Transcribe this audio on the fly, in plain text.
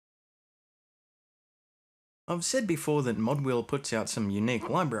I've said before that ModWheel puts out some unique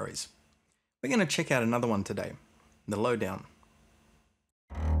libraries. We're going to check out another one today, the Lowdown.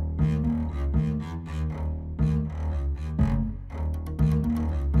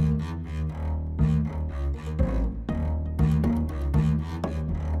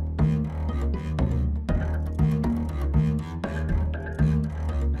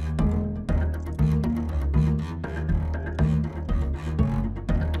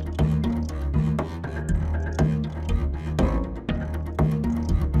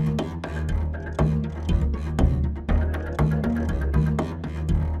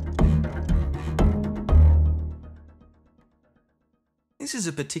 This is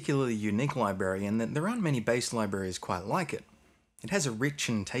a particularly unique library in that there aren't many base libraries quite like it. It has a rich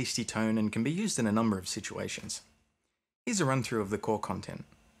and tasty tone and can be used in a number of situations. Here's a run through of the core content.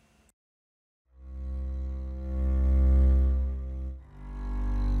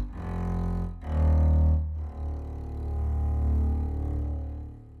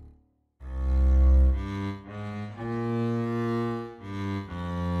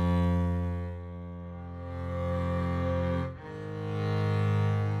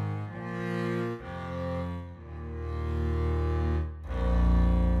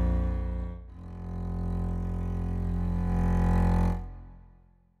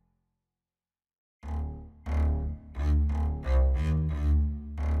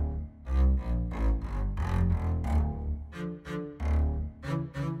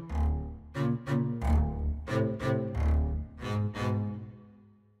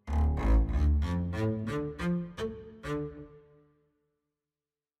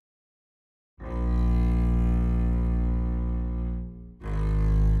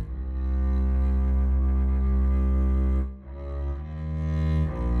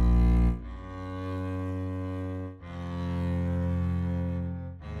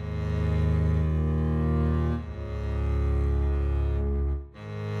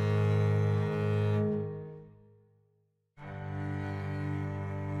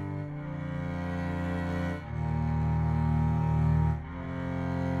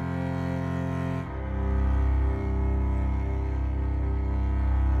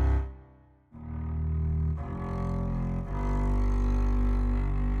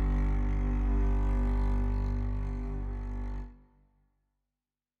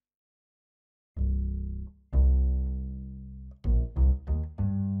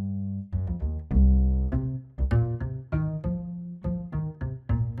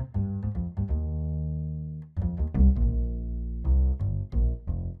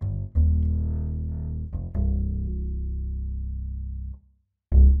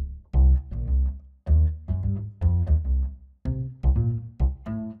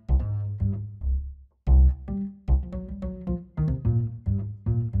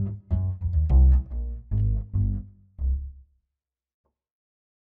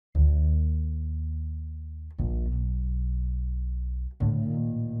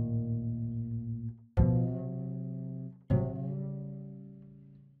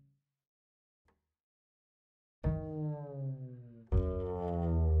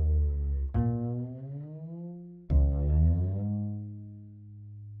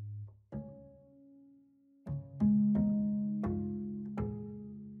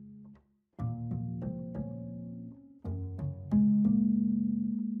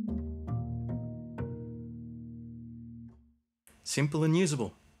 Simple and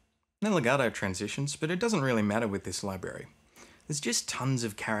usable. No legato transitions, but it doesn't really matter with this library. There's just tons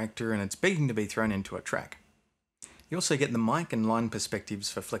of character and it's begging to be thrown into a track. You also get the mic and line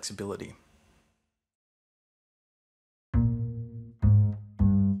perspectives for flexibility.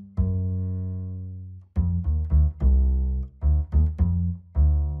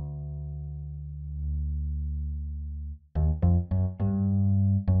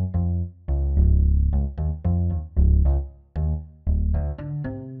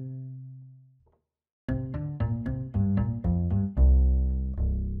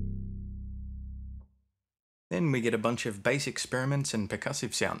 Then we get a bunch of bass experiments and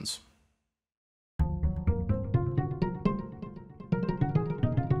percussive sounds.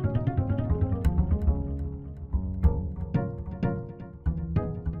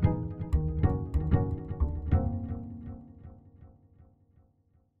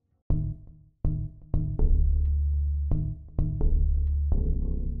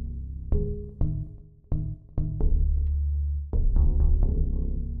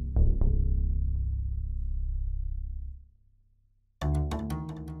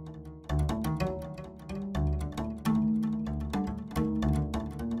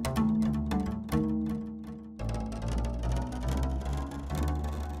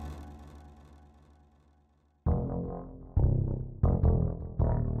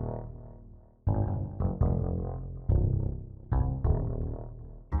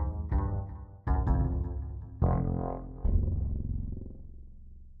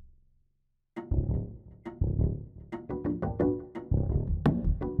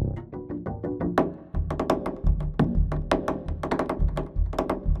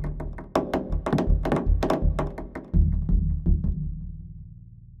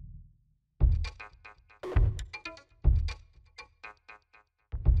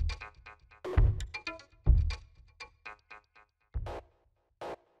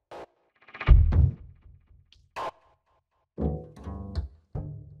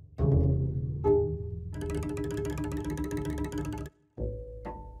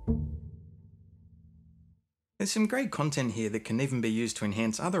 There's some great content here that can even be used to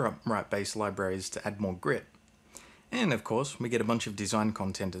enhance other upright-based libraries to add more grit. And of course, we get a bunch of design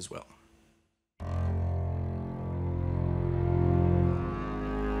content as well.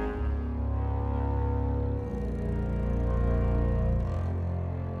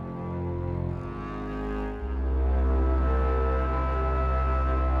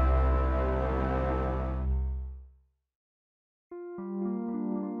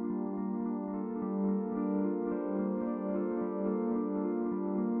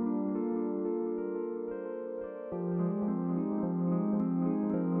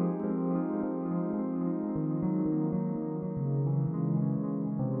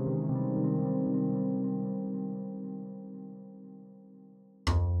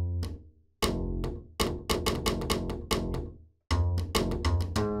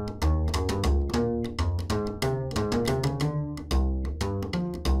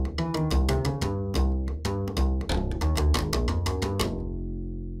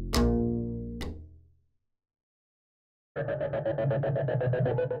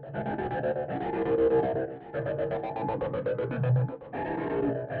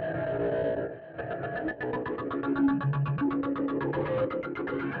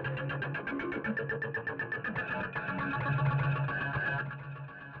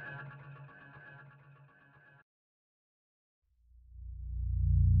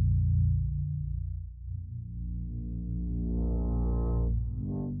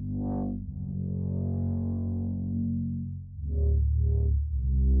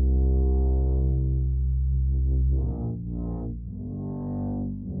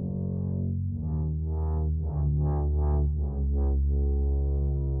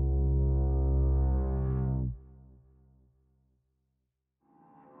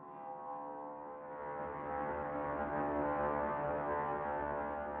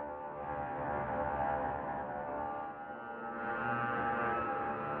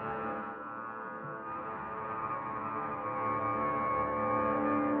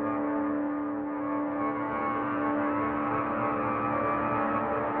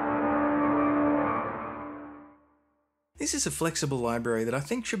 This is a flexible library that I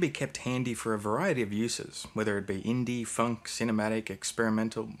think should be kept handy for a variety of uses, whether it be indie, funk, cinematic,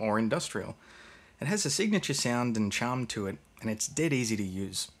 experimental, or industrial. It has a signature sound and charm to it, and it's dead easy to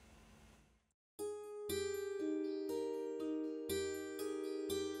use.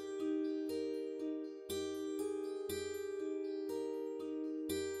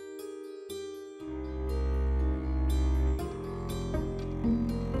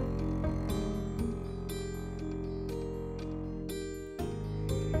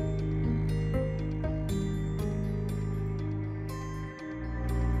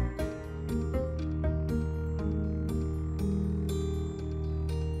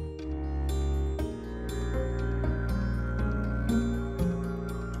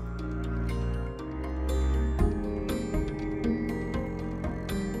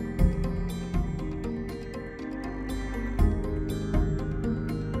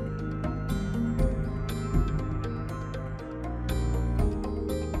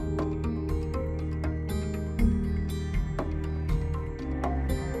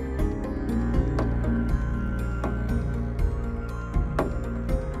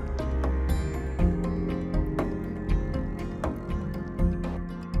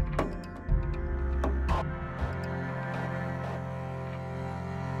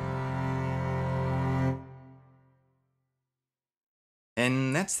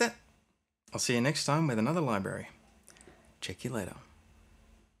 And that's that. I'll see you next time with another library. Check you later.